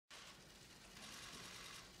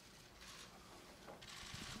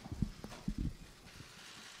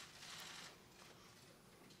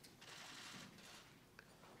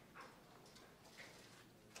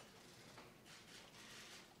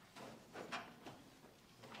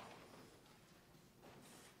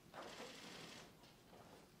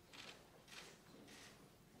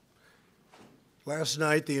Last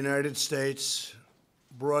night, the United States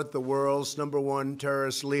brought the world's #1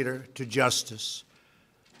 terrorist leader to justice.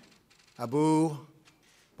 Abu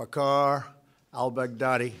Bakr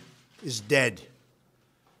al-Baghdadi is dead.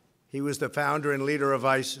 He was the founder and leader of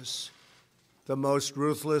ISIS, the most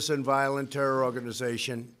ruthless and violent terror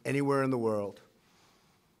organization anywhere in the world.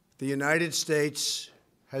 The United States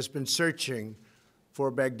has been searching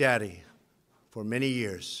for Baghdadi for many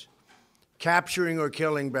years. Capturing or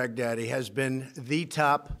killing Baghdadi has been the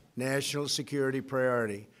top national security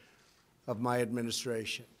priority of my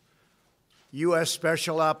administration. U.S.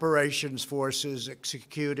 Special Operations Forces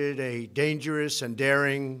executed a dangerous and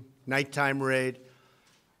daring nighttime raid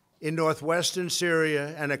in northwestern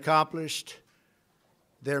Syria and accomplished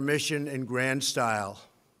their mission in grand style.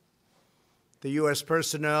 The U.S.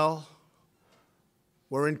 personnel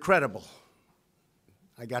were incredible.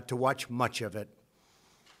 I got to watch much of it.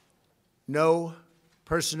 No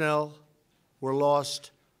personnel were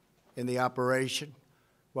lost in the operation,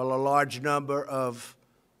 while a large number of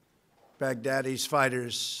Baghdadi's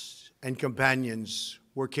fighters and companions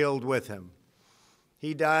were killed with him.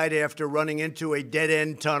 He died after running into a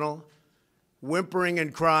dead-end tunnel, whimpering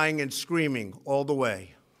and crying and screaming all the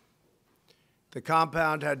way. The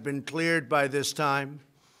compound had been cleared by this time,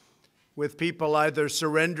 with people either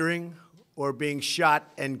surrendering or being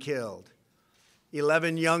shot and killed.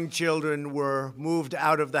 11 young children were moved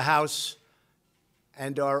out of the house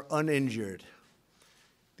and are uninjured.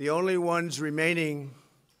 The only ones remaining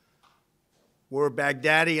were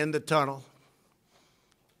Baghdadi in the tunnel,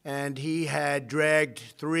 and he had dragged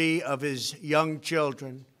 3 of his young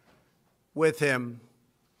children with him.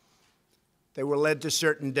 They were led to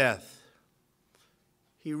certain death.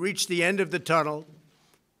 He reached the end of the tunnel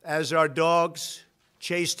as our dogs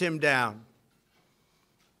chased him down.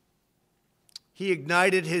 He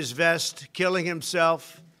ignited his vest, killing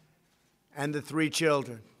himself and the 3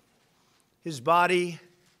 children. His body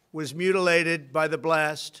was mutilated by the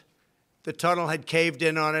blast. The tunnel had caved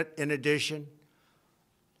in on it in addition.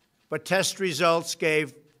 But test results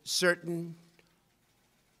gave certain,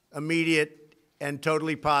 immediate, and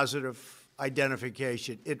totally positive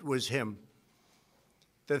identification. It was him.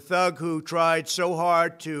 The thug who tried so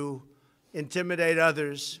hard to intimidate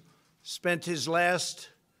others spent his last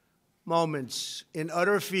moments in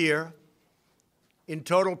utter fear, in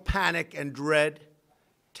total panic and dread,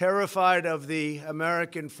 terrified of the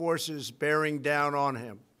American forces bearing down on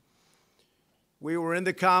him. We were in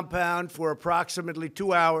the compound for approximately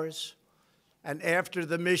 2 hours, and after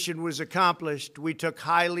the mission was accomplished, we took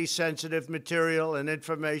highly sensitive material and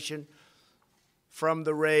information from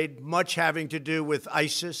the raid, much having to do with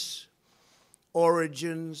ISIS,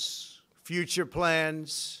 origins, future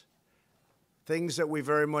plans, things that we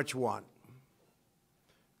very much want.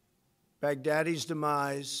 Baghdadi's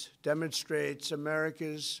demise demonstrates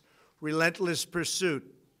America's relentless pursuit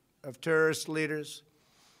of terrorist leaders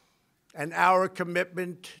and our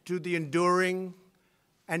commitment to the enduring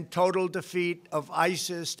and total defeat of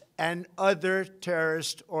ISIS and other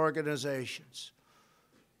terrorist organizations.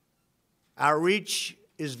 Our reach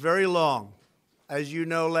is very long. As you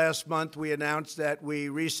know, last month we announced that we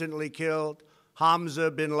recently killed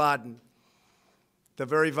Hamza bin Laden, the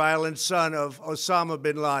very violent son of Osama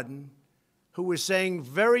bin Laden, who was saying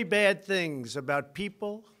very bad things about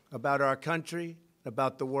people, about our country,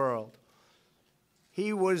 about the world.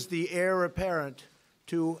 He was the heir apparent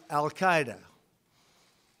to al-Qaeda,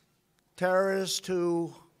 terrorists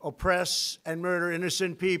who oppress and murder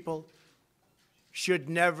innocent people should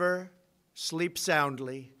never sleep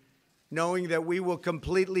soundly, knowing that we will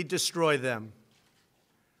completely destroy them.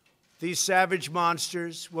 These savage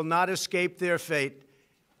monsters will not escape their fate,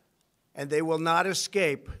 and they will not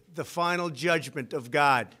escape the final judgment of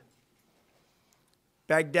God.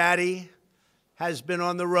 Baghdadi has been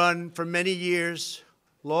on the run for many years,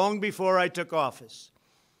 long before I took office.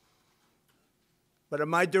 But at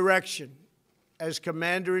my direction, as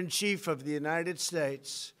Commander-in-Chief of the United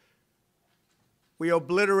States, we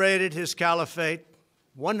obliterated his caliphate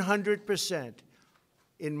 100%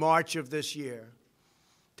 in March of this year.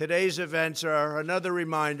 Today's events are another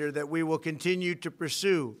reminder that we will continue to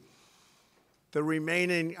pursue the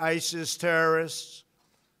remaining ISIS terrorists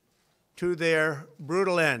to their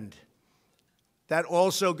brutal end. That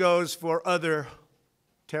also goes for other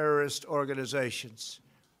terrorist organizations.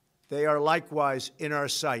 They are likewise in our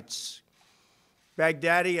sights.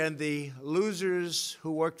 Baghdadi and the losers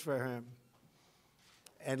who worked for him,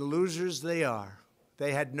 and losers they are.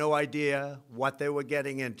 They had no idea what they were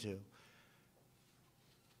getting into.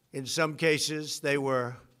 In some cases, they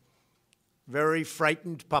were very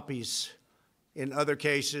frightened puppies. In other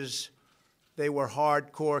cases, they were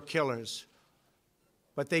hardcore killers.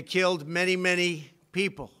 but they killed many, many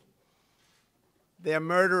people. Their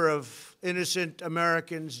murder of innocent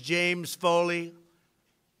Americans, James Foley,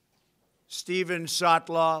 Stephen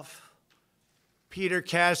Sotloff, Peter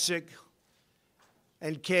Kasich,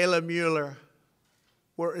 and Kayla Mueller,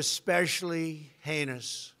 were especially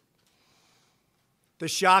heinous. The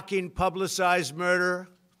shocking publicized murder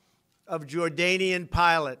of Jordanian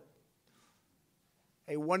pilot,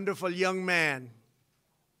 a wonderful young man,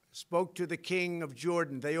 spoke to the king of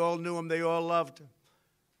Jordan. They all knew him, they all loved him.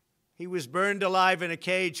 He was burned alive in a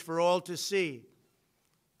cage for all to see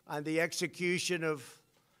on the execution of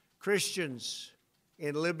Christians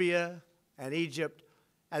in Libya and Egypt,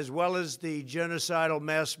 as well as the genocidal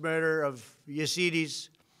mass murder of Yazidis,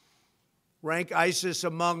 rank ISIS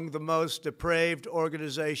among the most depraved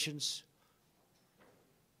organizations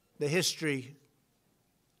in the history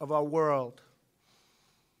of our world.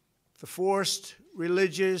 The forced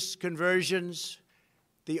religious conversions,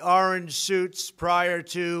 the orange suits prior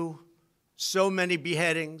to so many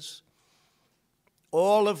beheadings,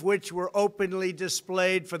 all of which were openly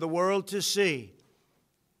displayed for the world to see.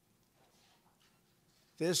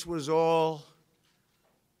 This was all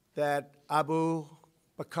that Abu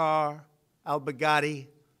Bakr al-Baghdadi,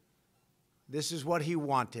 this is what he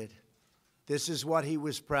wanted. This is what he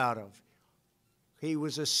was proud of. He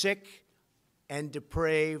was a sick and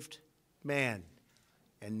depraved man,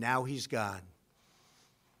 and now he's gone.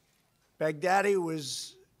 Baghdadi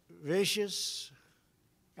was vicious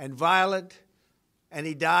and violent, and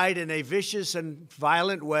he died in a vicious and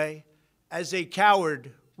violent way as a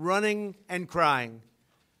coward, running and crying.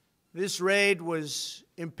 This raid was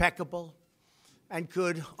impeccable and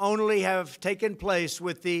could only have taken place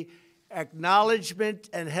with the acknowledgement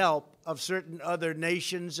and help of certain other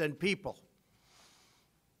nations and people.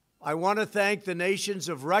 I want to thank the nations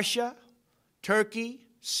of Russia, Turkey,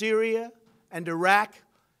 Syria, and Iraq,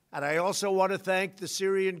 and I also want to thank the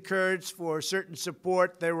Syrian Kurds for certain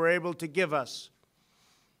support they were able to give us.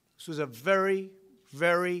 This was a very,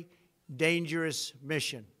 very dangerous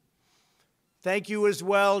mission. Thank you as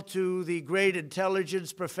well to the great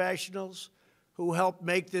intelligence professionals who helped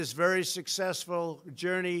make this very successful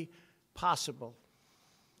journey possible.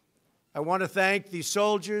 I want to thank the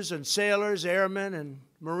soldiers and sailors, airmen, and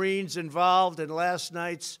Marines involved in last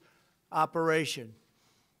night's operation.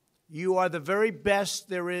 You are the very best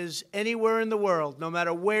there is anywhere in the world. No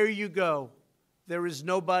matter where you go, there is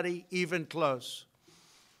nobody even close.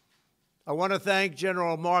 I want to thank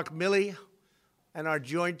General Mark Milley and our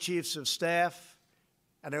Joint Chiefs of Staff,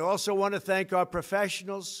 and I also want to thank our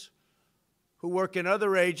professionals who work in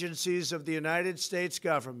other agencies of the United States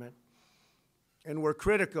government and were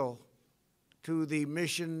critical to the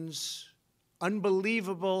mission's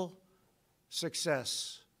unbelievable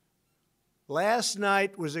success. Last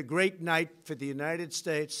night was a great night for the United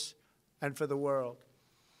States and for the world.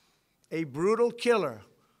 A brutal killer,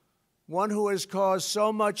 one who has caused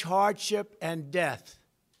so much hardship and death,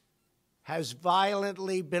 has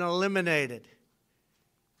violently been eliminated.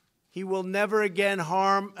 He will never again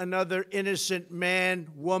harm another innocent man,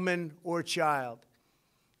 woman, or child.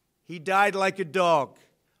 He died like a dog.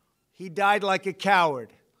 He died like a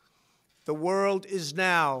coward. The world is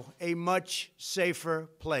now a much safer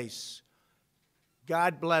place.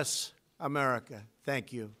 God bless America.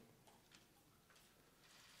 Thank you.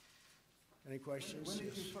 Any questions? When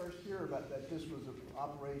did you first hear about that this was an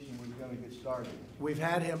operation was going to get started? We've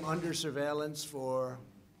had him under surveillance for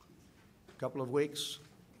a couple of weeks.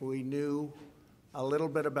 We knew a little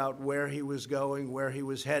bit about where he was going, where he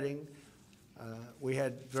was heading. We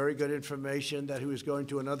had very good information that he was going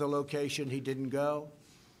to another location. He didn't go.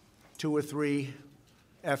 2 or 3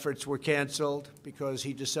 efforts were canceled because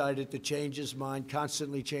he decided to change his mind,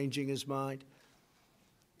 constantly changing his mind.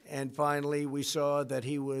 And finally, we saw that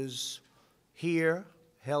he was here,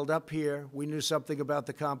 held up here. We knew something about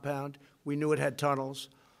the compound. We knew it had tunnels.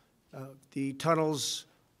 The tunnels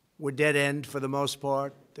were dead end for the most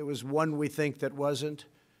part. There was one we think that wasn't,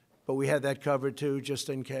 but we had that covered too, just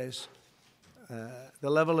in case. The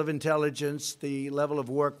level of intelligence, the level of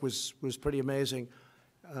work was pretty amazing.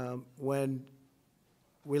 When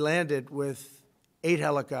we landed with 8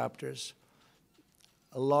 helicopters,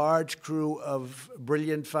 a large crew of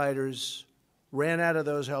brilliant fighters ran out of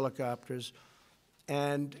those helicopters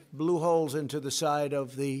and blew holes into the side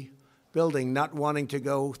of the building, not wanting to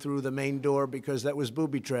go through the main door because that was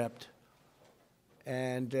booby-trapped.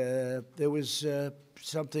 And it was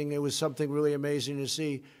something really amazing to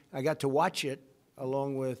see. I got to watch it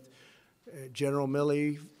along with General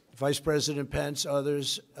Milley, Vice President Pence,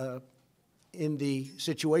 others in the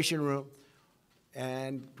Situation Room,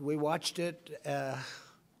 and we watched it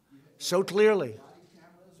so clearly.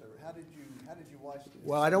 watched it.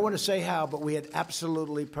 Well, I don't want to say how, but we had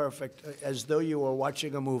absolutely perfect, as though you were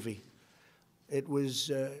watching a movie. It was,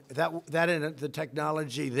 that and the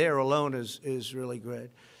technology there alone is really great.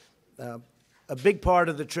 A big part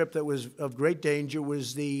of the trip that was of great danger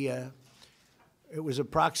was it was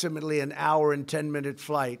approximately an hour and 10-minute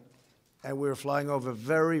flight, and we were flying over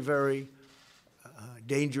very, very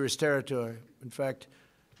dangerous territory. In fact,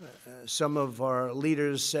 some of our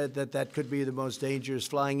leaders said that that could be the most dangerous,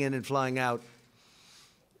 flying in and flying out.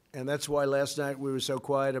 And that's why last night we were so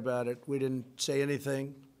quiet about it. We didn't say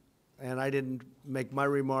anything, and I didn't make my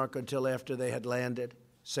remark until after they had landed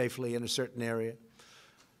safely in a certain area.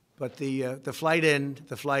 But the flight in,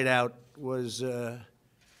 the flight out was a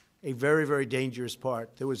very, very dangerous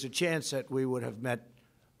part. There was a chance that we would have met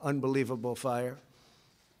unbelievable fire.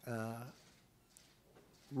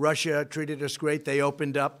 Russia treated us great. They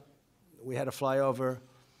opened up. We had to fly over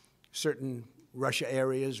certain Russia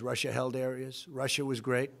areas, Russia-held areas. Russia was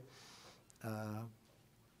great.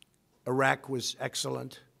 Iraq was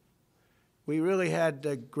excellent. We really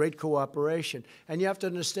had great cooperation. And you have to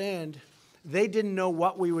understand, they didn't know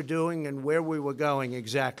what we were doing and where we were going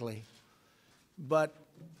exactly. But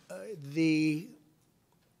the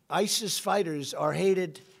ISIS fighters are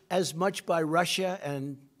hated as much by Russia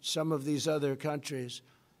and some of these other countries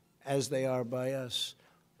as they are by us.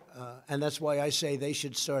 And that's why I say they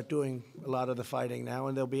should start doing a lot of the fighting now,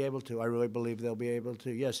 and they'll be able to. I really believe they'll be able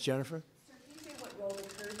to. Yes, Jennifer? Sir, can you say what role the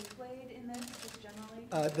Kurds played in this, just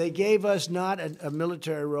generally? They gave us not a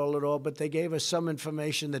military role at all, but they gave us some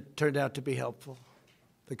information that turned out to be helpful,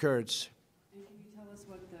 the Kurds. And can you tell us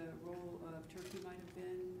what the role of Turkey might have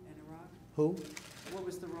been in Iraq? Who? What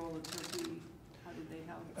was the role of Turkey? How did they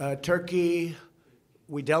help? Turkey,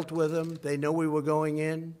 we dealt with them. They know we were going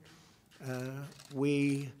in.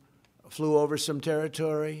 We flew over some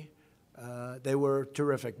territory. They were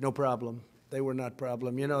terrific, no problem. They were not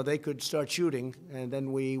problem. You know, they could start shooting, and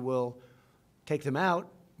then we will take them out,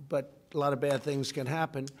 but a lot of bad things can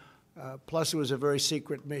happen. Plus, it was a very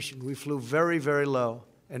secret mission. We flew very, very low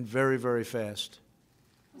and very, very fast.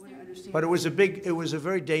 But it was a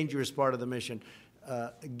very dangerous part of the mission.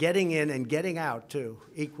 Getting in and getting out, too,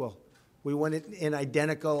 equal. We went in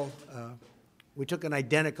identical, we took an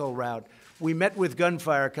identical route. We met with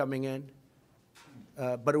gunfire coming in,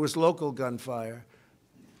 but it was local gunfire.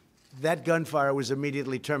 That gunfire was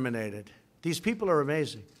immediately terminated. These people are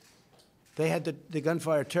amazing. They had the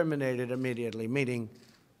gunfire terminated immediately, meaning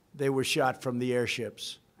they were shot from the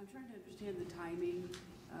airships. I'm trying to understand the timing.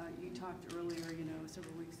 You talked earlier,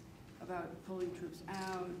 several weeks about pulling troops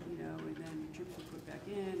out, and then troops were put back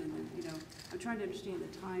in, and then, I'm trying to understand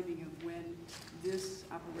the timing of when this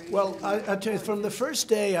operation... Well, I'll tell you, from the first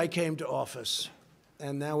day I came to office,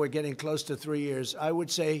 and now we're getting close to 3 years, I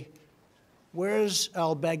would say, where's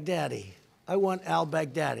al-Baghdadi? I want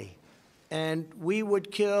al-Baghdadi. And we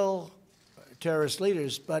would kill terrorist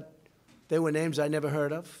leaders, but they were names I never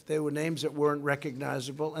heard of. They were names that weren't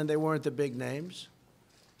recognizable, and they weren't the big names.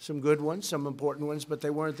 Some good ones, some important ones, but they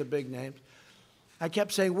weren't the big names. I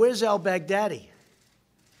kept saying, where's al-Baghdadi?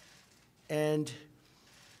 And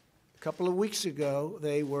a couple of weeks ago,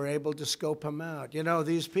 they were able to scope him out.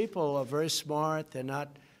 These people are very smart. They're not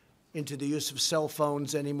into the use of cell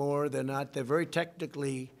phones anymore. They're very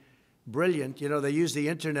technically brilliant. They use the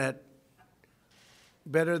internet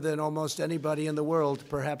better than almost anybody in the world,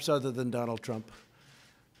 perhaps other than Donald Trump.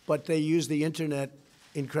 But they use the internet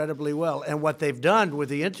incredibly well. And what they've done with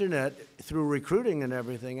the internet through recruiting and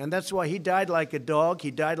everything, and that's why he died like a dog.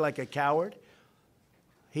 He died like a coward.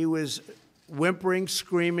 He was whimpering,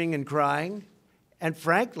 screaming, and crying. And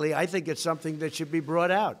frankly, I think it's something that should be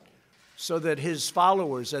brought out so that his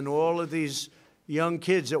followers and all of these young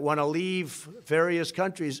kids that want to leave various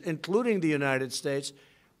countries, including the United States,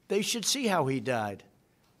 they should see how he died.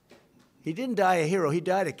 He didn't die a hero. He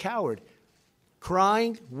died a coward,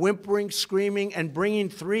 crying, whimpering, screaming, and bringing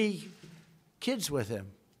 3 kids with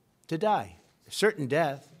him to die, a certain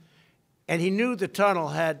death. And he knew the tunnel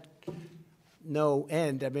had no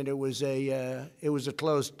end. I mean, it was a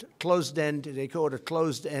closed end. They call it a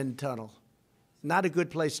closed end tunnel. Not a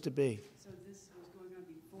good place to be. So this was going on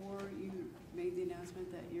before you made the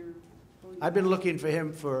announcement that you're pulling I've been looking for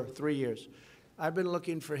him for 3 years. I've been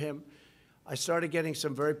looking for him. I started getting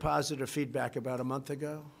some very positive feedback about a month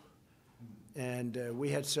ago. And we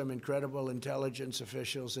had some incredible intelligence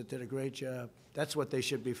officials that did a great job. That's what they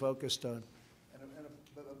should be focused on.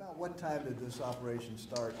 But about what time did this operation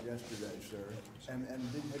start yesterday, sir? And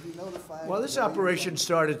have you notified... Well, this operation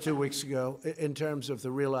started 2 weeks ago in terms of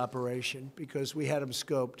the real operation because we had him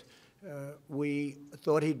scoped. We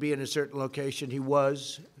thought he'd be in a certain location. He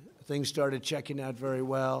was. Things started checking out very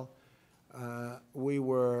well. We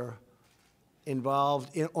were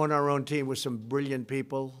involved on our own team with some brilliant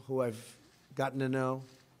people who I've gotten to know,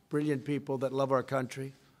 brilliant people that love our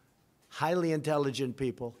country, highly intelligent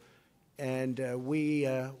people. And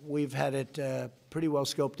we've had it pretty well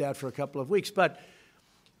scoped out for a couple of weeks. But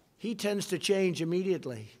he tends to change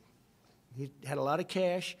immediately. He had a lot of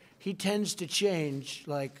cash. He tends to change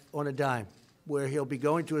like on a dime, where he'll be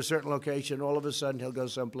going to a certain location, all of a sudden he'll go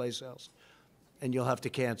someplace else, and you'll have to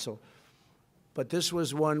cancel. But this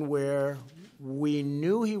was one where we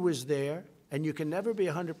knew he was there, and you can never be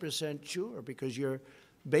 100% sure because you're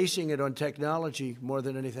basing it on technology more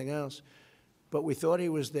than anything else. But we thought he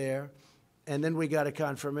was there, and then we got a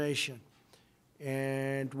confirmation.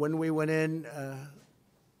 And when we went in,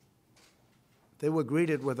 they were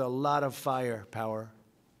greeted with a lot of firepower,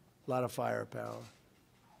 a lot of firepower.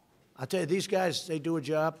 I'll tell you, these guys, they do a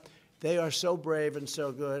job. They are so brave and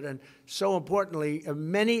so good. And so importantly,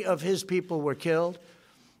 many of his people were killed,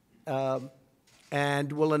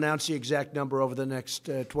 and we'll announce the exact number over the next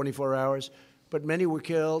 24 hours. But many were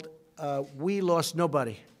killed. We lost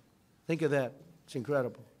nobody. Think of that. It's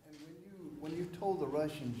incredible. And when you told the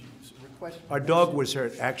Russians, you requested... Our dog was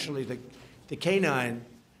hurt. Actually, the canine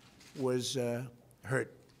was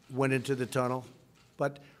hurt, went into the tunnel.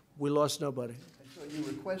 But we lost nobody. So you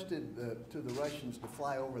requested to the Russians to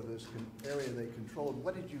fly over this area they controlled.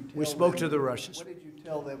 What did you tell them? We spoke to the Russians. What did you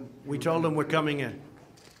tell them? We told them we're coming in. Okay.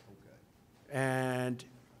 And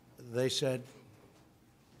they said,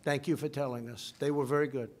 thank you for telling us. They were very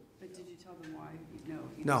good. But did you tell them why?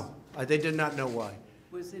 No, they did not know why.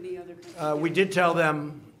 Was any other country? We did tell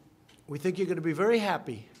them, we think you're going to be very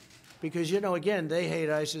happy because, you know, again, they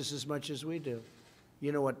hate ISIS as much as we do.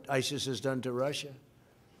 You know what ISIS has done to Russia.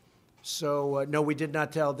 So, no, we did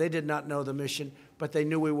not tell. They did not know the mission, but they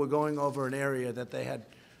knew we were going over an area that they had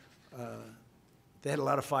a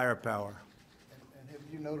lot of firepower. And have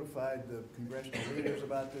you notified the congressional leaders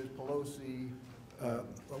about this, Pelosi?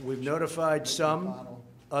 We've notified some. McConnell?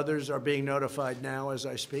 Others are being notified now as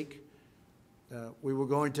I speak. We were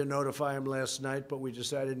going to notify them last night, but we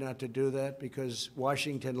decided not to do that because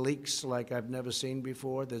Washington leaks like I've never seen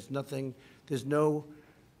before. There's no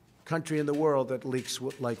country in the world that leaks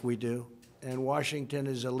like we do. And Washington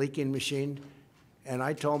is a leaking machine. And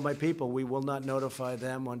I told my people we will not notify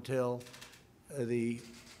them until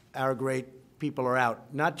our great people are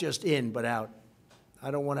out. Not just in, but out.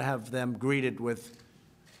 I don't want to have them greeted with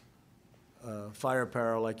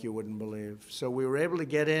firepower like you wouldn't believe. So we were able to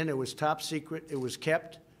get in. It was top secret. It was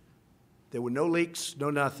kept. There were no leaks, no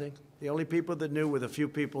nothing. The only people that knew were the few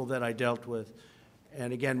people that I dealt with.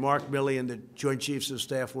 And again, Mark Milley and the Joint Chiefs of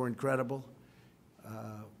Staff were incredible.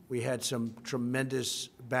 We had some tremendous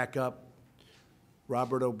backup.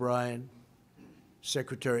 Robert O'Brien,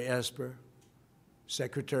 Secretary Esper,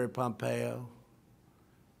 Secretary Pompeo.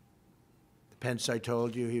 Pence, I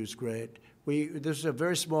told you, he was great. This is a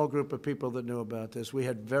very small group of people that knew about this. We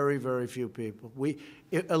had very, very few people.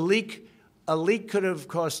 A leak could have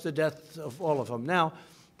cost the death of all of them. Now,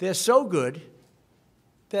 they're so good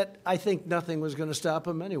that I think nothing was going to stop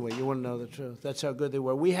them anyway. You want to know the truth. That's how good they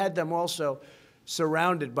were. We had them also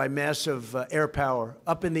surrounded by massive air power,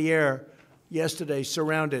 up in the air yesterday,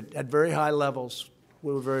 surrounded at very high levels.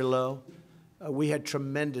 We were very low. We had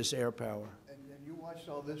tremendous air power. And you watched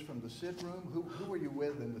all this from the sit room? Who were you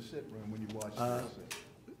with in the sit room when you watched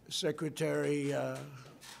this? Secretary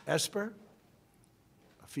Esper,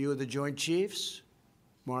 a few of the Joint Chiefs,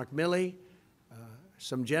 Mark Milley,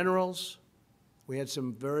 some generals. We had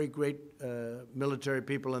some very great military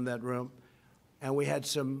people in that room, and we had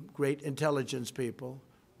some great intelligence people.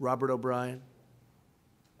 Robert O'Brien.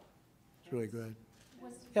 It's really good.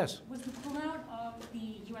 Yes? Was the pullout of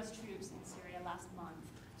the U.S. troops in Syria last month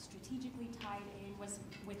strategically tied in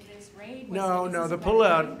with this raid? No, the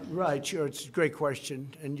pullout, right, sure, it's a great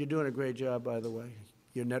question, and you're doing a great job, by the way.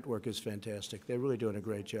 Your network is fantastic. They're really doing a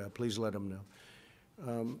great job. Please let them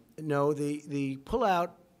know. No, the pullout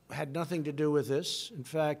had nothing to do with this. In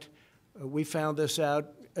fact, we found this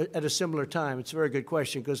out at a similar time. It's a very good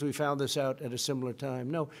question because we found this out at a similar time.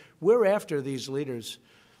 No, we're after these leaders,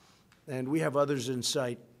 and we have others in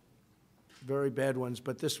sight, very bad ones,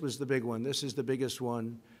 but this was the big one. This is the biggest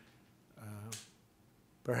one,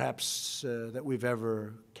 perhaps, that we've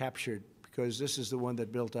ever captured because this is the one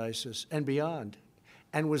that built ISIS and beyond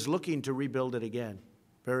and was looking to rebuild it again.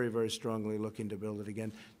 Very, very strongly looking to build it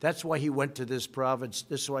again. That's why he went to this province.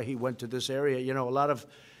 That's why he went to this area. You know, a lot of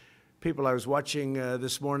people I was watching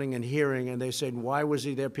this morning and hearing, and they said, why was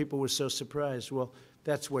he there? People were so surprised. Well,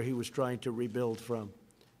 that's where he was trying to rebuild from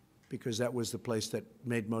because that was the place that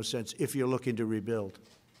made most sense if you're looking to rebuild.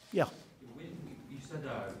 Yeah. You said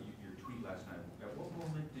your tweet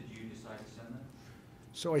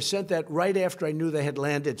So I sent that right after I knew they had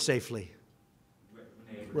landed safely.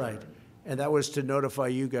 Right. And that was to notify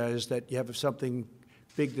you guys that you have something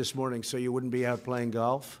big this morning so you wouldn't be out playing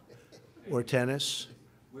golf or tennis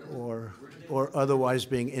or otherwise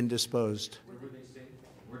being indisposed. Where were they staying?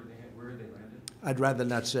 Where they landed? I'd rather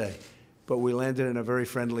not say. But we landed in a very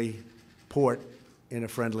friendly port in a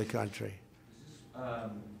friendly country.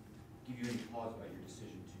 Does this give you any pause about your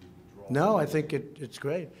decision to withdraw? No, I think it's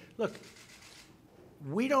great. Look,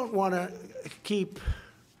 we don't want to keep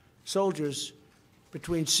soldiers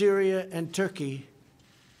between Syria and Turkey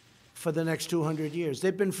for the next 200 years.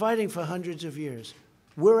 They've been fighting for hundreds of years.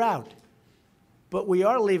 We're out. But we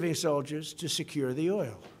are leaving soldiers to secure the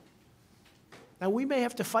oil. Now, we may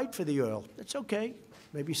have to fight for the oil. That's okay.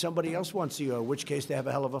 Maybe somebody else wants the oil, in which case they have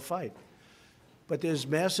a hell of a fight. But there's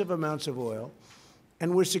massive amounts of oil,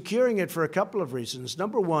 and we're securing it for a couple of reasons.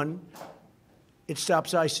 Number one, it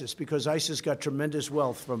stops ISIS, because ISIS got tremendous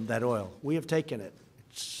wealth from that oil. We have taken it.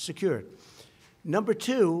 It's secured. Number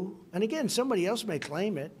two, and again, somebody else may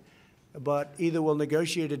claim it, but either we'll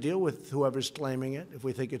negotiate a deal with whoever's claiming it, if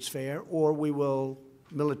we think it's fair, or we will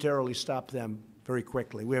militarily stop them very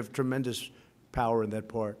quickly. We have tremendous power in that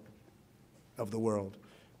part of the world.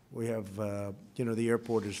 We have, the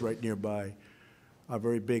airport is right nearby. A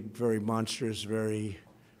very big, very monstrous, very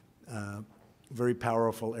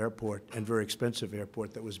powerful airport and very expensive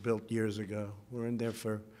airport that was built years ago. We're in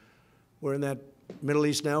that Middle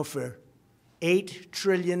East now for $8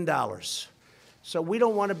 trillion. So we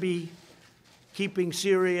don't want to be keeping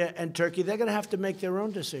Syria and Turkey. They're going to have to make their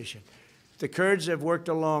own decision. The Kurds have worked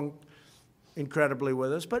along incredibly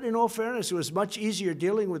with us, but in all fairness, it was much easier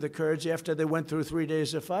dealing with the Kurds after they went through 3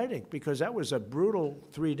 days of fighting, because that was a brutal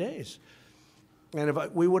 3 days. And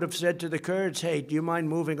if we would have said to the Kurds, hey, do you mind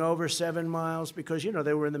moving over 7 miles? Because,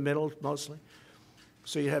 they were in the middle mostly.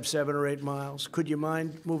 So you have 7 or 8 miles. Could you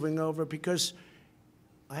mind moving over? Because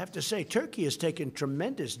I have to say, Turkey has taken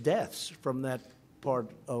tremendous deaths from that part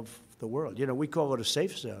of the world. We call it a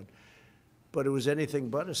safe zone, but it was anything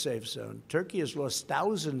but a safe zone. Turkey has lost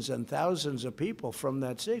thousands and thousands of people from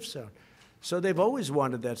that safe zone. So they've always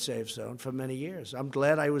wanted that safe zone for many years. I'm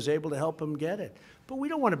glad I was able to help them get it. But we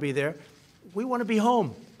don't want to be there. We want to be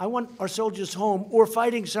home. I want our soldiers home or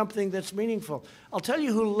fighting something that's meaningful. I'll tell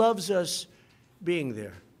you who loves us being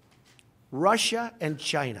there. Russia and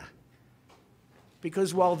China.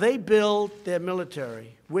 Because while they build their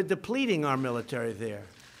military, we're depleting our military there.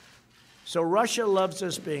 So Russia loves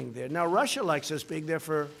us being there. Now, Russia likes us being there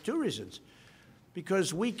for 2 reasons.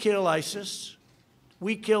 Because we kill ISIS,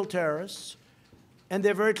 we kill terrorists, and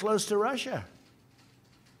they're very close to Russia.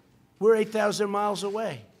 We're 8,000 miles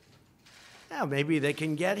away. Now, maybe they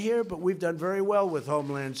can get here, but we've done very well with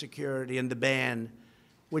Homeland Security and the ban,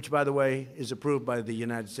 which, by the way, is approved by the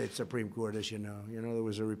United States Supreme Court, as you know. There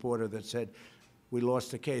was a reporter that said we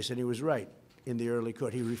lost the case, and he was right in the early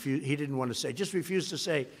court. He didn't want to say, just refused to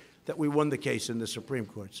say that we won the case in the Supreme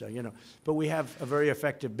Court. So, but we have a very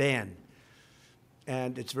effective ban,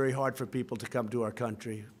 and it's very hard for people to come to our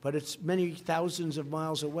country. But it's many thousands of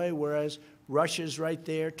miles away, whereas Russia's right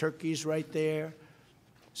there, Turkey's right there,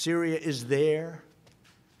 Syria is there.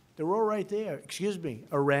 They're all right there. Excuse me.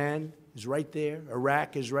 Iran is right there.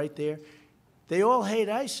 Iraq is right there. They all hate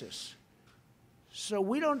ISIS. So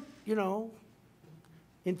we don't,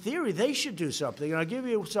 in theory, they should do something. And I'll give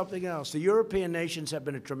you something else. The European nations have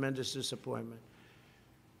been a tremendous disappointment.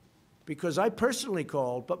 Because I personally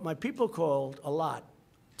called, but my people called a lot,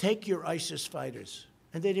 take your ISIS fighters.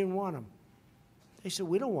 And they didn't want them. They said,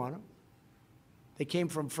 we don't want them. They came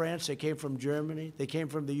from France, they came from Germany, they came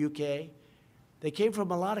from the UK. They came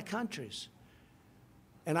from a lot of countries.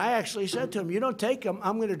 And I actually said to them, you don't take them,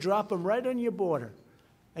 I'm going to drop them right on your border.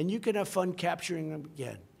 And you can have fun capturing them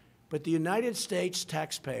again. But the United States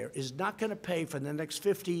taxpayer is not going to pay for the next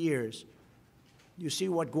 50 years. You see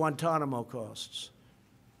what Guantanamo costs.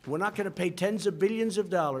 We're not going to pay tens of billions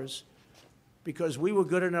of dollars because we were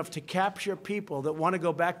good enough to capture people that want to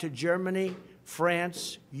go back to Germany,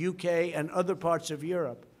 France, UK, and other parts of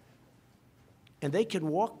Europe. And they can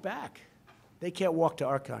walk back. They can't walk to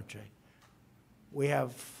our country. We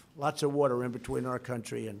have lots of water in between our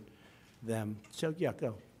country and them. So, yeah,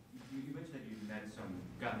 go. You mentioned that you've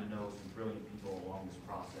gotten to know some brilliant people along this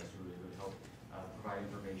process who would help provide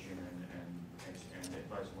information and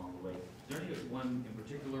advice along the way. Is there anyone in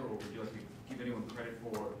particular, or would you like to give anyone credit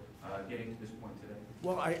for getting to this point today?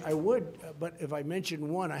 Well, I would, but if I mention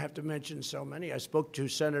one, I have to mention so many. I spoke to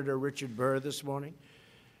Senator Richard Burr this morning,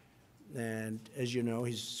 and as you know,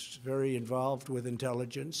 he's very involved with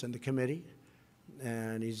intelligence and the committee,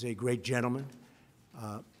 and he's a great gentleman.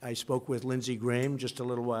 I spoke with Lindsey Graham just a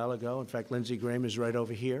little while ago. In fact, Lindsey Graham is right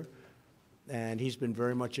over here, and he's been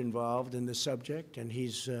very much involved in this subject, and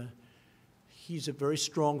he's a very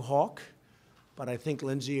strong hawk, but I think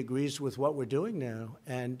Lindsey agrees with what we're doing now.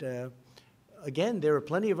 And again, there are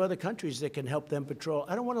plenty of other countries that can help them patrol.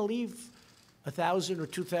 I don't want to leave 1,000 or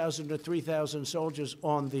 2,000 or 3,000 soldiers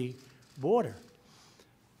on the border.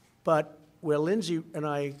 But where Lindsey and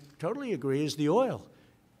I totally agree is the oil.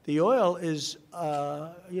 The oil is,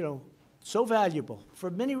 so valuable for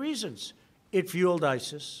many reasons. It fueled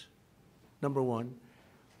ISIS, number one.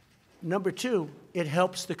 Number two, it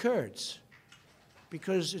helps the Kurds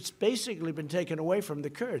because it's basically been taken away from the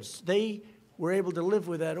Kurds. They were able to live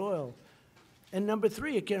with that oil. And number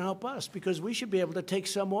three, it can help us because we should be able to take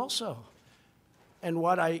some also. And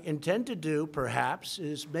what I intend to do, perhaps,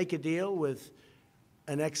 is make a deal with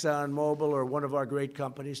an ExxonMobil or one of our great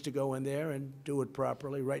companies to go in there and do it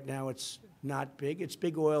properly. Right now, it's not big. It's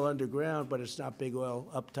big oil underground, but it's not big oil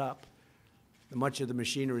up top. Much of the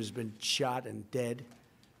machinery has been shot and dead.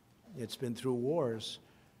 It's been through wars,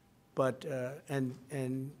 but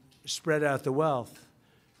and spread out the wealth.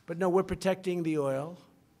 But no, we're protecting the oil.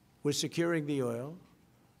 We're securing the oil.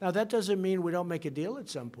 Now, that doesn't mean we don't make a deal at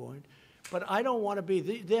some point. But I don't want to be,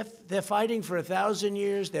 they're fighting for 1,000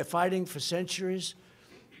 years. They're fighting for centuries.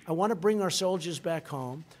 I want to bring our soldiers back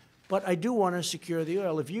home, but I do want to secure the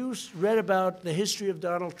oil. If you read about the history of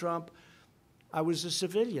Donald Trump, I was a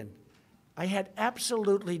civilian. I had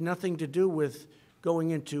absolutely nothing to do with going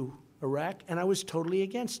into Iraq, and I was totally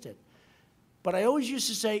against it. But I always used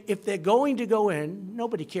to say, if they're going to go in,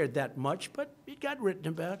 nobody cared that much, but it got written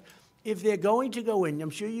about. If they're going to go in, I'm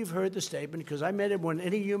sure you've heard the statement, because I met it when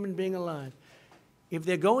any human being alive. If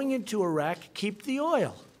they're going into Iraq, keep the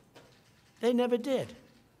oil. They never did.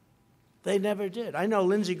 They never did. I know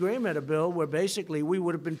Lindsey Graham had a bill where basically we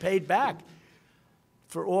would have been paid back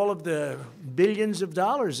for all of the billions of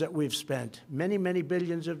dollars that we've spent, many, many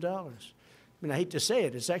billions of dollars. I mean, I hate to say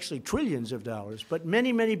it, it's actually trillions of dollars, but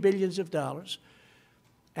many, many billions of dollars.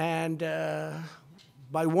 And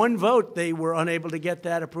by one vote, they were unable to get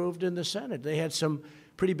that approved in the Senate. They had some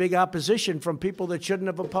pretty big opposition from people that shouldn't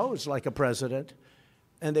have opposed, like a president,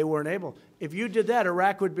 and they weren't able. If you did that,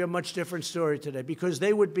 Iraq would be a much different story today because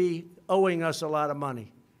they would be owing us a lot of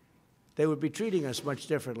money. They would be treating us much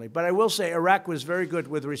differently. But I will say Iraq was very good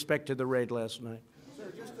with respect to the raid last night.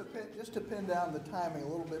 Sir, just to pin down the timing a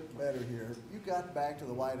little bit better here, you got back to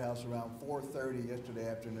the White House around 4:30 yesterday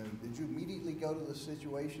afternoon. Did you immediately go to the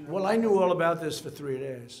Situation Room? Well, I knew all about this for 3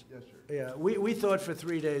 days. Yes, sir. Yeah, we thought for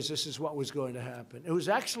 3 days this is what was going to happen. It was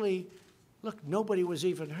actually, look, nobody was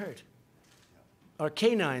even hurt. Our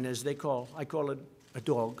canine, as they call, I call it a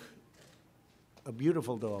dog, a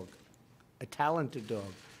beautiful dog, a talented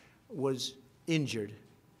dog, was injured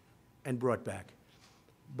and brought back.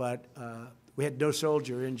 But we had no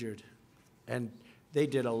soldier injured. And they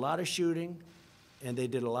did a lot of shooting, and they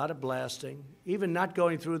did a lot of blasting, even not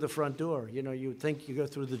going through the front door. You know, you would think you go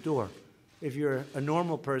through the door. If you're a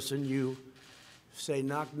normal person, you say,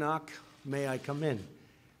 knock, knock, may I come in?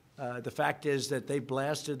 The fact is that they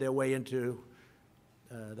blasted their way into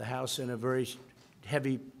the house in a very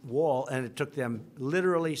heavy wall, and it took them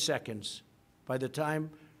literally seconds. By the time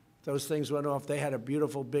those things went off, they had a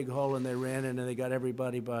beautiful big hole, and they ran in, and they got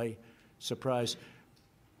everybody by surprise.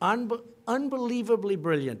 Unbelievably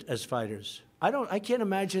brilliant as fighters. I can't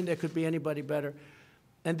imagine there could be anybody better.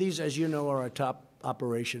 And these, as you know, are our top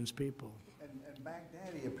operations people. And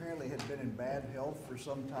Baghdadi apparently had been in bad health for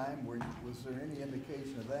some time. Was there any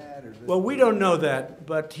indication of that? Or Well, we don't know that,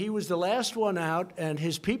 but he was the last one out, and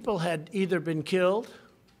his people had either been killed,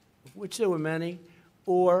 which there were many,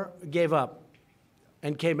 or gave up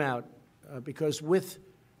and came out. Because with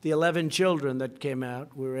the 11 children that came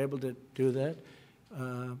out, we were able to do that.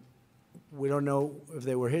 We don't know if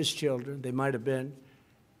they were his children. They might have been.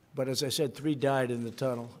 But as I said, 3 died in the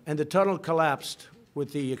tunnel. And the tunnel collapsed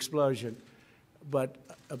with the explosion. But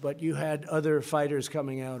you had other fighters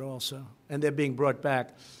coming out also. And they're being brought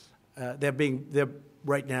back. They're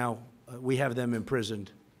right now, we have them imprisoned.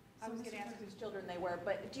 I was going to ask whose children they were,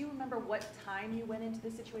 but do you remember what time you went into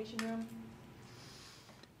the Situation Room?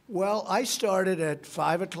 Well, I started at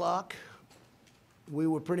 5 o'clock. We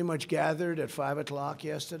were pretty much gathered at 5 o'clock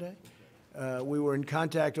yesterday. We were in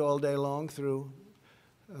contact all day long through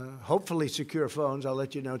hopefully secure phones. I'll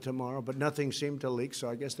let you know tomorrow, but nothing seemed to leak, so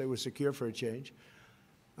I guess they were secure for a change.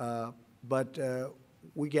 But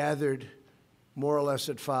we gathered more or less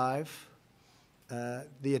at 5.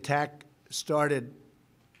 The attack started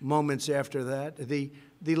moments after that. The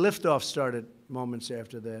liftoff started moments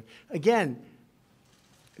after that. Again,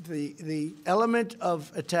 the element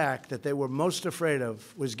of attack that they were most afraid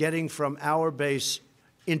of was getting from our base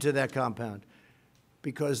into that compound,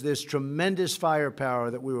 because there's tremendous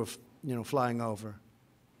firepower that we were, flying over.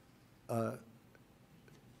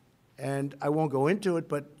 And I won't go into it,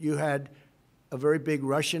 but you had a very big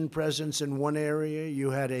Russian presence in one area. You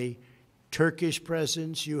had a Turkish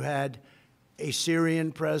presence. You had a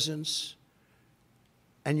Syrian presence.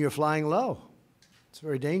 And you're flying low. It's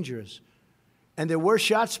very dangerous. And there were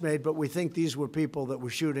shots made, but we think these were people that were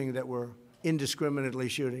shooting, that were indiscriminately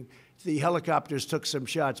shooting. The helicopters took some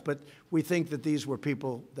shots, but we think that these were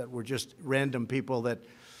people that were just random people that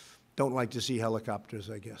don't like to see helicopters,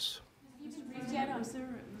 I guess.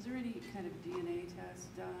 Was there any kind of DNA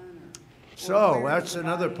test done? So that's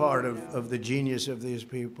another part of the genius of these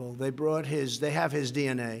people. They have his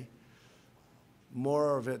DNA,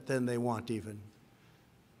 more of it than they want even.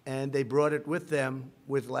 And they brought it with them,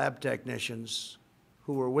 with lab technicians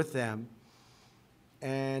who were with them.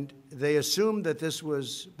 And they assumed that this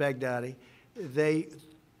was Baghdadi. They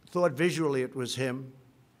thought visually it was him,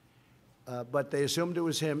 but they assumed it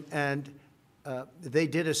was him. And they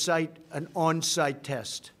did an on-site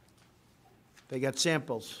test. They got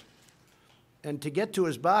samples. And to get to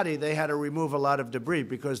his body, they had to remove a lot of debris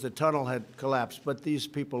because the tunnel had collapsed. But these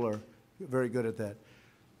people are very good at that.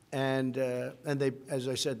 And they, as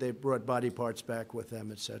I said, they brought body parts back with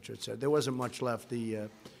them, et cetera, et cetera. There wasn't much left. The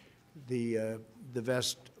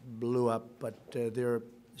vest blew up, but there are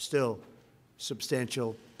still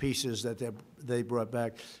substantial pieces that they brought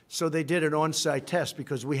back. So they did an on-site test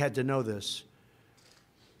because we had to know this.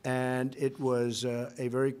 And it was a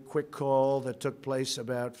very quick call that took place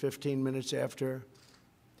about 15 minutes after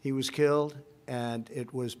he was killed, and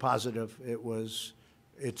it was positive.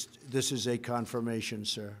 This is a confirmation,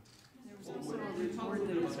 sir. There was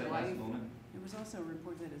also a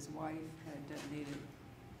report that his wife had detonated,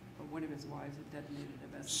 or one of his wives had detonated a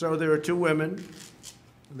vest. So there were two women.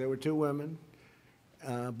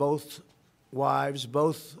 Both wives,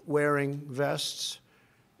 both wearing vests.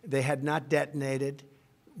 They had not detonated,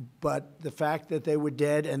 but the fact that they were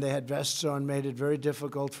dead and they had vests on made it very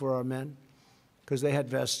difficult for our men, because they had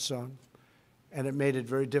vests on, and it made it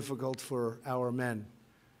very difficult for our men.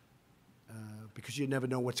 Because you never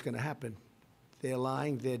know what's going to happen. They're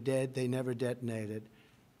lying, they're dead, they never detonated,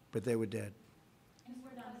 but they were dead. And if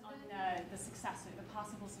we're done on the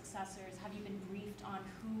possible successors, have you been briefed on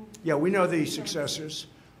who? Yeah, we know the successors,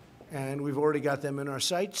 and we've already got them in our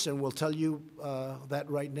sights, and we'll tell you that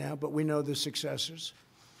right now, but we know the successors.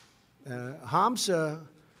 Hamza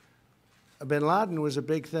bin Laden was a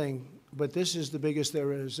big thing, but this is the biggest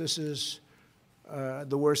there is. This is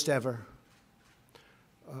the worst ever.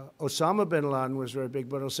 Osama bin Laden was very big,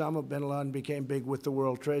 but Osama bin Laden became big with the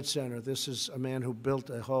World Trade Center. This is a man who built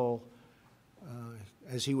a whole,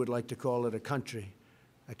 as he would like to call it, a country,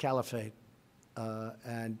 a caliphate,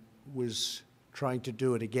 and was trying to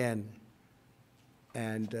do it again.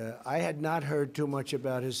 And I had not heard too much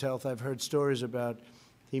about his health. I've heard stories about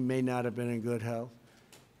he may not have been in good health,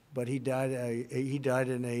 but he died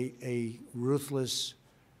in a ruthless,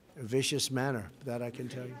 vicious manner. That I can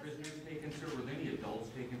tell you. Prisoners taken, sir? Were there any adults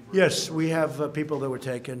taken? Yes, we have people that were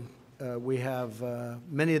taken. We have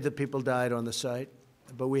many of the people died on the site,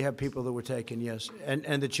 but we have people that were taken. Yes,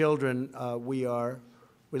 and the children we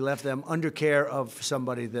left them under care of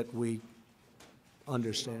somebody that we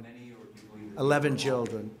understand. 11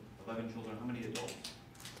 children. 11 children. How many adults?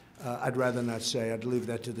 I'd rather not say. I'd leave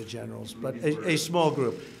that to the generals. But a small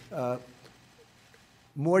group.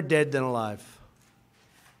 More dead than alive.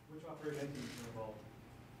 Which operations were involved?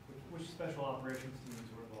 Which special operations teams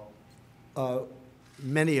were involved?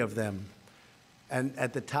 Many of them, and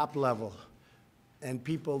at the top level, and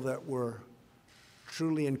people that were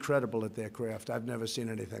truly incredible at their craft. I've never seen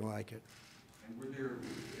anything like it. And were there,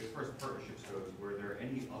 as far as partnerships goes, were there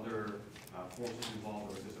any other forces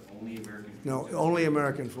involved, or was this only American forces? No, only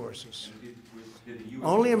American forces. Did the U.S.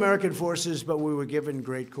 Only American forces, but we were given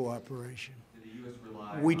great cooperation. Did the U.S.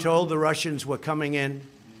 rely We on, told the Russians were coming in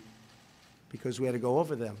because we had to go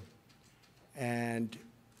over them. And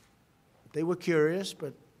they were curious,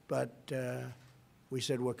 but we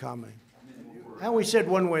said, we're coming. And we said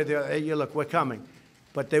one way or the other, hey, look, we're coming.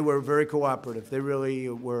 But they were very cooperative. They really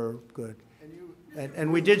were good.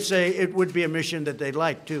 And we did say it would be a mission that they'd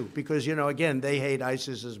like, too, because, again, they hate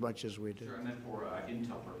ISIS as much as we do. Sure, I meant for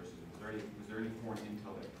intel purposes. Was there any foreign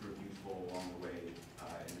intel that proved useful along the way in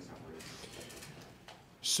this operation?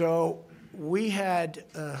 So we had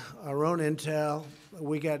our own intel.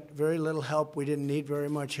 We got very little help. We didn't need very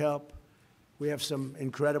much help. We have some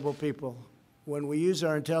incredible people. When we use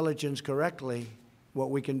our intelligence correctly, what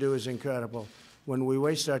we can do is incredible. when we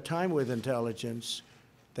waste our time with intelligence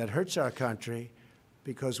that hurts our country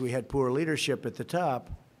because we had poor leadership at the top,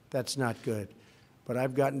 that's not good. But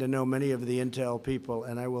I've gotten to know many of the intel people,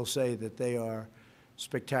 and I will say that they are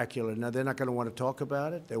spectacular. Now, they're not going to want to talk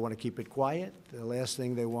about it. They want to keep it quiet, the last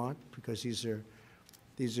thing they want, because these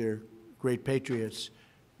are great patriots.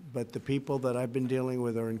 But the people that I've been dealing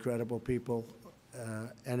with are incredible people,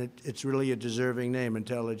 and it's really a deserving name,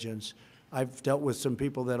 intelligence. I've dealt with some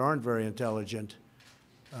people that aren't very intelligent,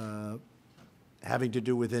 having to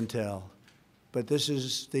do with intel. But this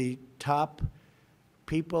is the top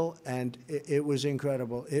people, and it was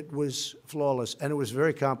incredible. It was flawless, and it was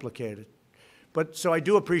very complicated. But so I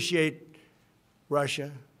do appreciate Russia,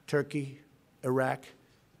 Turkey, Iraq,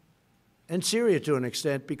 and Syria to an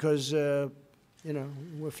extent, because, you know,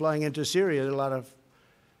 we're flying into Syria. There are a lot of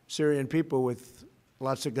Syrian people with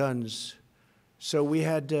lots of guns. So we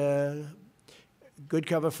had good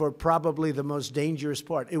cover for probably the most dangerous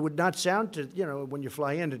part. It would not sound to, you know, when you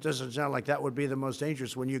fly in, it doesn't sound like that would be the most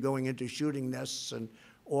dangerous when you're going into shooting nests and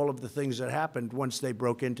all of the things that happened once they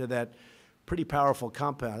broke into that pretty powerful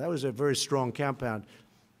compound. That was a very strong compound.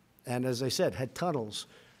 And as I said, had tunnels.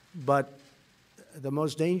 But the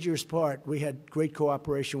most dangerous part, we had great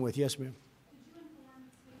cooperation with. Yes, ma'am? Did you inform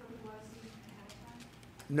Speaker Pelosi ahead of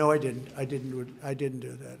time? No, I didn't. I didn't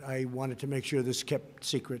do that. I wanted to make sure this kept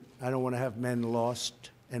secret. I don't want to have men lost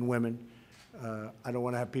and women. I don't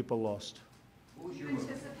want to have people lost. Do you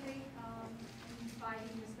anticipate inviting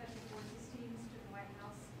the special forces teams to the White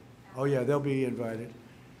House? Oh, yeah, they'll be invited.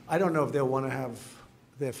 I don't know if they'll want to have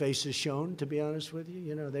their faces shown, to be honest with you.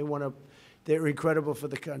 You know, they're incredible for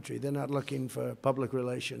the country. They're not looking for public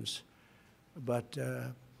relations. But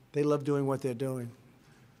they love doing what they're doing.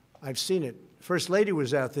 I've seen it. First Lady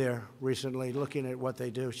was out there recently looking at what they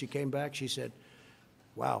do. She came back, she said,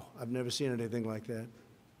 wow, I've never seen anything like that.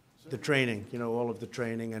 The training, you know, all of the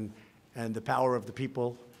training and the power of the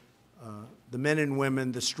people, the men and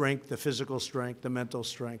women, the strength, the physical strength, the mental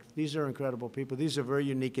strength. These are incredible people. These are very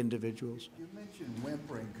unique individuals. You mentioned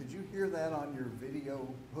whimpering. Could you hear that on your video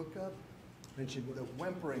hookup? Mentioned The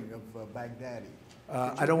whimpering of Baghdadi.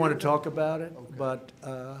 I don't want to talk about it, Okay. but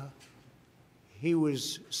he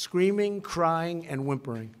was screaming, crying, and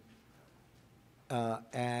whimpering.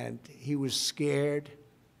 And he was scared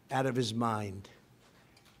out of his mind.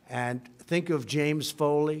 And think of James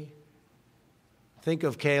Foley. Think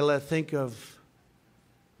of Kayla. Think of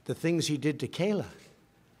the things he did to Kayla.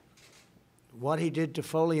 What he did to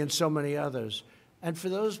Foley and so many others. And for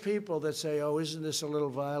those people that say, oh, isn't this a little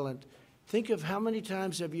violent? Think of how many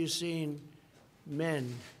times have you seen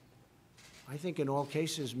men, I think in all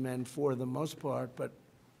cases men for the most part, but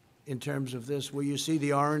in terms of this, where you see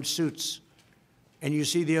the orange suits and you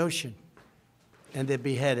see the ocean and they're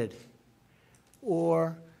beheaded.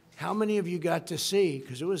 Or how many of you got to see,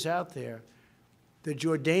 because it was out there, the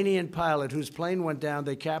Jordanian pilot whose plane went down,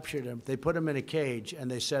 they captured him, they put him in a cage,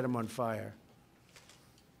 and they set him on fire.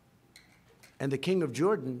 And the king of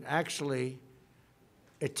Jordan actually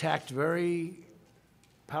attacked very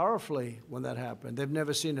powerfully when that happened. They've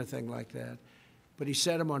never seen a thing like that. But he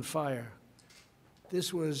set him on fire.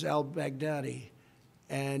 This was al-Baghdadi,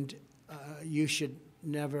 and you should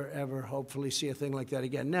never, ever, hopefully, see a thing like that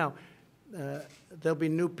again. Now, there'll be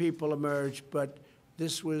new people emerge, but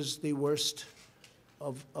this was the worst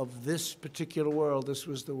of this particular world. This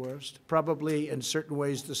was the worst. Probably, in certain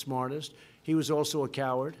ways, the smartest. He was also a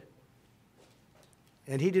coward,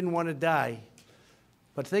 and he didn't want to die.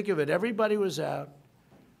 But think of it, everybody was out,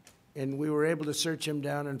 and we were able to search him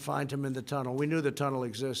down and find him in the tunnel. We knew the tunnel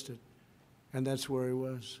existed, and that's where he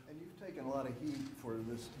was. And you've taken a lot of heat for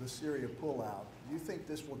the Syria pullout. Do you think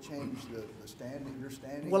this will change the standing, your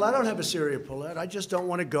standing? Well, I don't have a Syria pullout. I just don't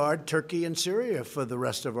want to guard Turkey and Syria for the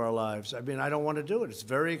rest of our lives. I mean, I don't want to do it. It's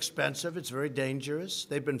very expensive. It's very dangerous.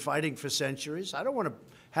 They've been fighting for centuries. I don't want to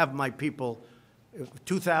have my people,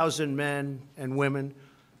 2,000 men and women,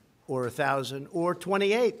 or 1,000, or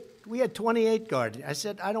 28. We had 28 guarding. I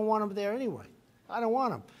said, I don't want them there anyway. I don't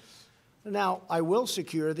want them. Now, I will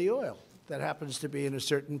secure the oil. That happens to be in a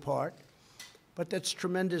certain part, but that's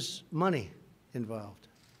tremendous money involved.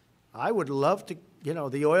 I would love to, you know,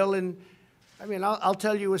 the oil in, I mean, I'll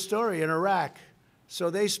tell you a story in Iraq. So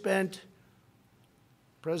they spent,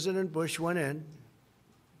 President Bush went in.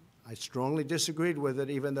 I strongly disagreed with it,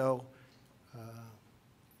 even though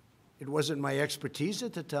it wasn't my expertise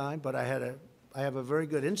at the time, but I have a very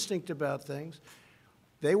good instinct about things.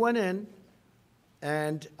 They went in,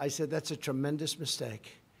 and I said, that's a tremendous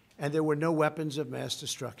mistake. And there were no weapons of mass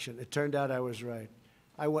destruction. It turned out I was right.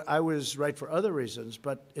 I was right for other reasons,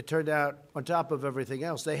 but it turned out, on top of everything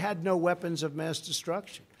else, they had no weapons of mass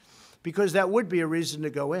destruction. because that would be a reason to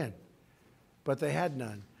go in, but they had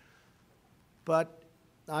none. But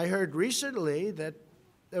I heard recently that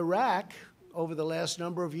Iraq, over the last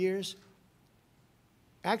number of years,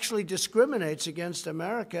 actually discriminates against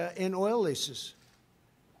America in oil leases.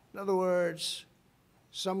 In other words,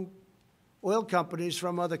 some oil companies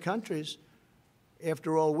from other countries,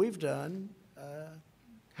 after all we've done,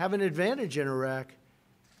 have an advantage in Iraq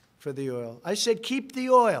for the oil. I said, keep the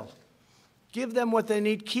oil. Give them what they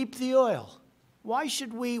need. Keep the oil. Why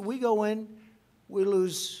should we go in, we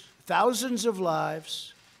lose thousands of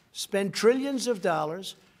lives, spend trillions of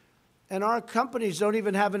dollars, and our companies don't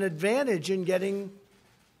even have an advantage in getting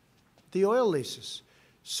the oil leases.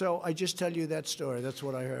 So I just tell you that story. That's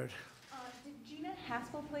what I heard. Did Gina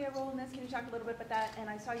Haspel play a role in this? Can you talk a little bit about that? And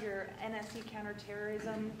I saw your NSC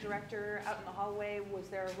counterterrorism director out in the hallway. Was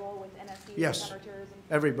there a role with NSC Yes. counterterrorism?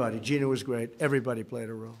 Everybody. Gina was great. Everybody played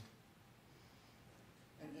a role.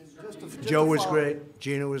 And just to Joe was follow- great.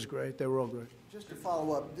 Gina was great. They were all great. Just to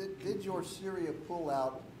follow up, did your Syria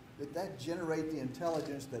pullout, did that generate the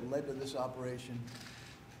intelligence that led to this operation?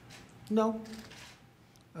 No.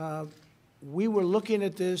 We were looking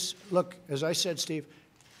at this. Look, as I said, Steve,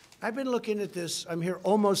 I've been looking at this. I'm here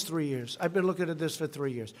almost 3 years. I've been looking at this for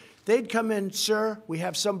 3 years. They'd come in, sir, we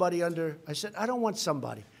have somebody under. I said, I don't want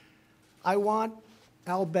somebody. I want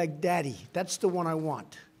al-Baghdadi. That's the one I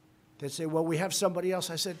want. They'd say, well, we have somebody else.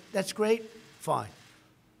 I said, that's great. Fine.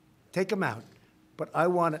 Take him out. But I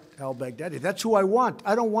want al-Baghdadi. That's who I want.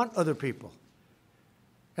 I don't want other people.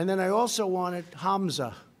 And then I also wanted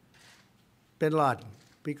Hamza bin Laden,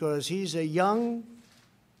 because he's a young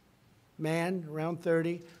man, around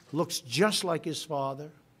 30, looks just like his father,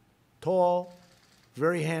 tall,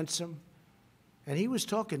 very handsome, and he was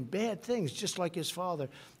talking bad things just like his father.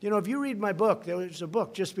 You know, if you read my book, there was a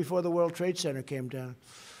book just before the World Trade Center came down,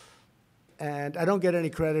 and I don't get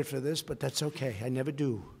any credit for this, but that's okay. I never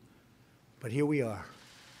do. But here we are.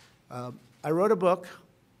 I wrote a book,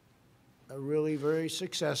 a really very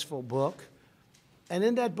successful book, and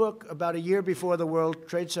in that book, about a year before the World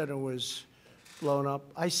Trade Center was blown up,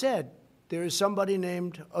 I said, there is somebody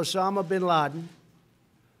named Osama bin Laden.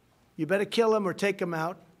 You better kill him or take him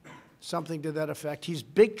out, something to that effect. He's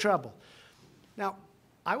big trouble. Now,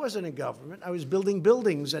 I wasn't in government. I was building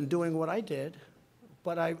buildings and doing what I did,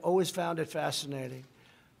 but I always found it fascinating.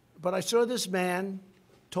 But I saw this man,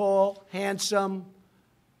 tall, handsome,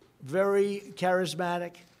 very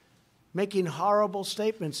charismatic, making horrible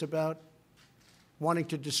statements about wanting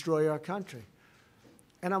to destroy our country.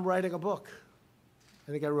 And I'm writing a book.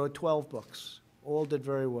 I think I wrote 12 books. All did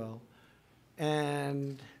very well.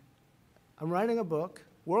 And I'm writing a book.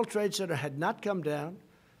 World Trade Center had not come down.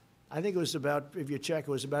 I think it was about, if you check,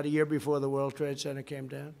 it was about a year before the World Trade Center came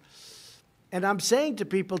down. And I'm saying to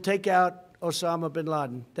people, take out Osama bin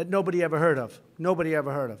Laden, that nobody ever heard of. Nobody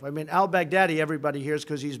ever heard of. I mean, al-Baghdadi, everybody hears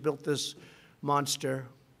because he's built this monster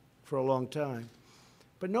for a long time.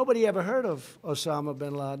 But nobody ever heard of Osama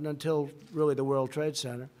bin Laden until really the World Trade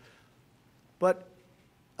Center. But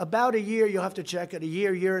about a year, you'll have to check it, a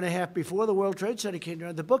year and a half before the World Trade Center came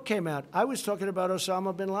down, the book came out. I was talking about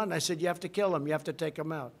Osama bin Laden. I said, you have to kill him. You have to take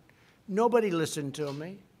him out. Nobody listened to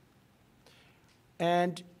me.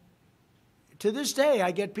 And to this day,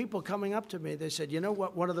 I get people coming up to me. They said, you know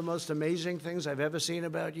what, one of the most amazing things I've ever seen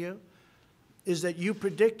about you is that you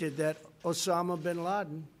predicted that Osama bin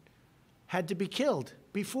Laden had to be killed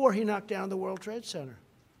before he knocked down the World Trade Center.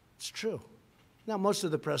 It's true. Now, most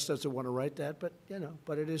of the press doesn't want to write that, but, you know,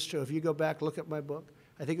 but it is true. If you go back, look at my book.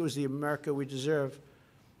 I think it was The America We Deserve.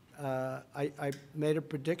 I made a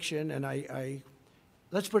prediction, and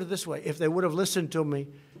let's put it this way. If they would have listened to me,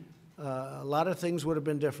 a lot of things would have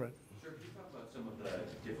been different. Sir, could you talk about some of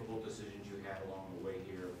the difficult decisions you had along the way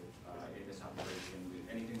here in this operation?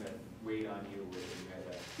 Anything that weighed on you where you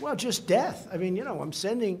had to... Well, just death. I mean, you know, I'm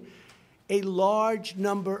sending a large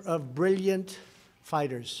number of brilliant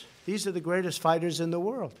fighters. These are the greatest fighters in the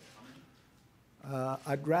world.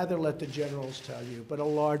 I'd rather let the generals tell you, but a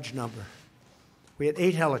large number. We had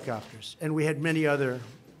 8 helicopters, and we had many other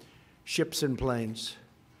ships and planes.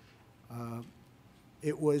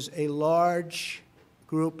 It was a large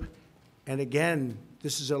group, and again,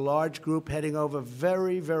 this is a large group heading over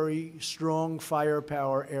very, very strong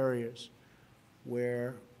firepower areas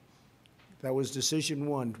where that was decision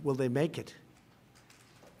one. Will they make it?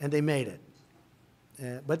 And they made it.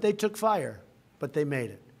 But they took fire, but they made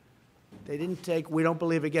it. They didn't take, we don't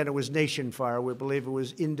believe, again, it was nation fire. We believe it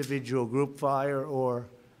was individual group fire or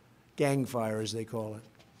gang fire, as they call it.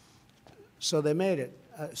 So they made it.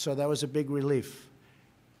 So that was a big relief.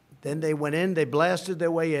 Then they went in, they blasted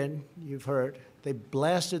their way in, you've heard. They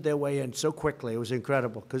blasted their way in so quickly, it was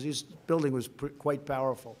incredible, because this building was quite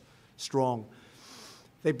powerful, strong.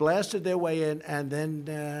 They blasted their way in, and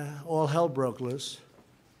then all hell broke loose.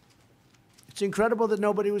 It's incredible that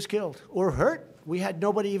nobody was killed or hurt. We had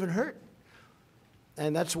nobody even hurt.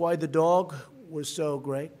 And that's why the dog was so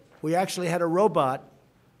great. We actually had a robot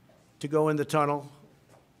to go in the tunnel,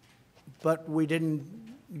 but we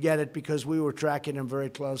didn't get it because we were tracking him very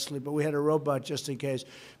closely. But we had a robot just in case,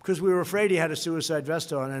 because we were afraid he had a suicide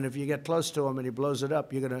vest on, and if you get close to him and he blows it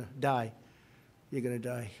up, you're going to die. You're going to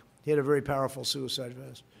die. He had a very powerful suicide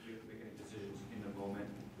vest. Did you make any decisions in the moment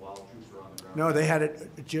while troops were on the ground? No, they had it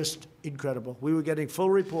just incredible. We were getting full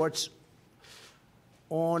reports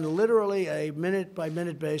on literally a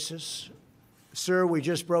minute-by-minute basis. Sir, we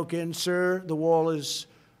just broke in. Sir, the wall is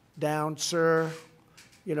down. Sir,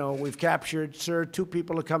 you know, we've captured. Sir, 2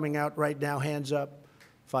 people are coming out right now, hands up,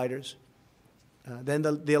 fighters. Then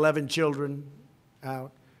the 11 children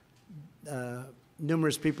out.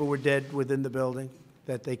 Numerous people were dead within the building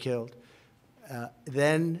that they killed.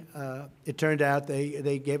 Then it turned out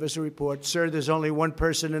they gave us a report. Sir, there's only 1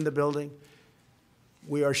 person in the building.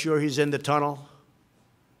 We are sure he's in the tunnel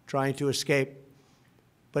trying to escape,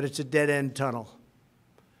 but it's a dead-end tunnel.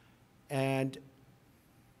 And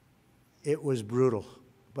it was brutal,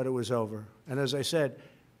 but it was over. And as I said,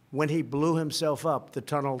 when he blew himself up, the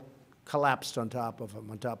tunnel collapsed on top of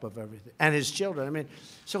him, on top of everything. And his children, I mean,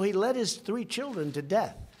 so he led his 3 children to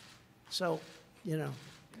death. So, you know.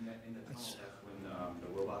 In the tunnel, that's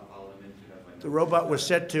when the robot followed him into. The robot was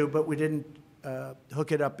set to, but we didn't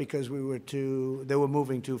hook it up because they were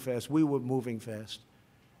moving too fast. We were moving fast.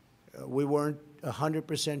 We weren't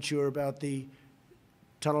 100% sure about the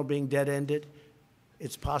tunnel being dead-ended.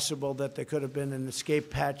 It's possible that there could have been an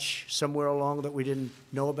escape hatch somewhere along that we didn't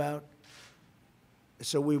know about.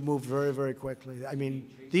 So we moved very, very quickly. I mean,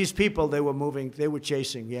 these people, they were moving, they were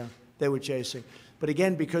chasing, yeah, they were chasing. But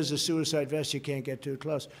again, because of suicide vests, you can't get too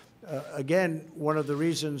close. Again, one of the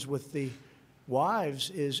reasons with the wives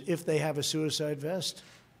is if they have a suicide vest,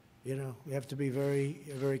 you know, you have to be very,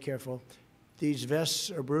 very careful. These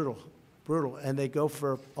vests are brutal, and they go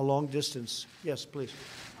for a long distance. Yes, please.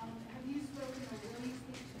 Have you spoken or will you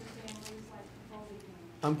speak to the families like the Foley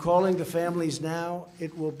family? I'm calling the families now.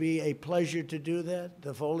 It will be a pleasure to do that.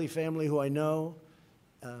 The Foley family, who I know,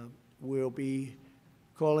 will be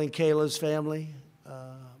calling Kayla's family.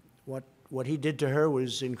 What he did to her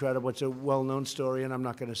was incredible. It's a well-known story, and I'm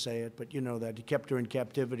not going to say it, but you know that. He kept her in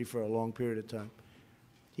captivity for a long period of time.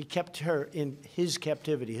 He kept her in his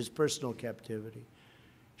captivity, his personal captivity.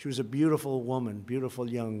 She was a beautiful woman, beautiful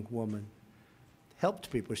young woman. Helped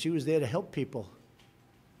people. She was there to help people.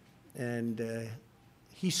 And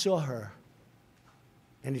he saw her,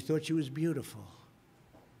 and he thought she was beautiful.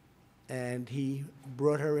 And he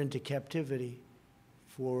brought her into captivity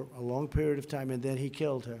for a long period of time, and then he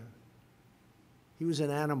killed her. He was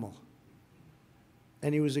an animal,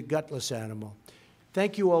 and he was a gutless animal.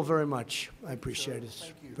 Thank you all very much. I appreciate it.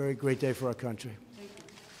 Thank you. Very great day for our country.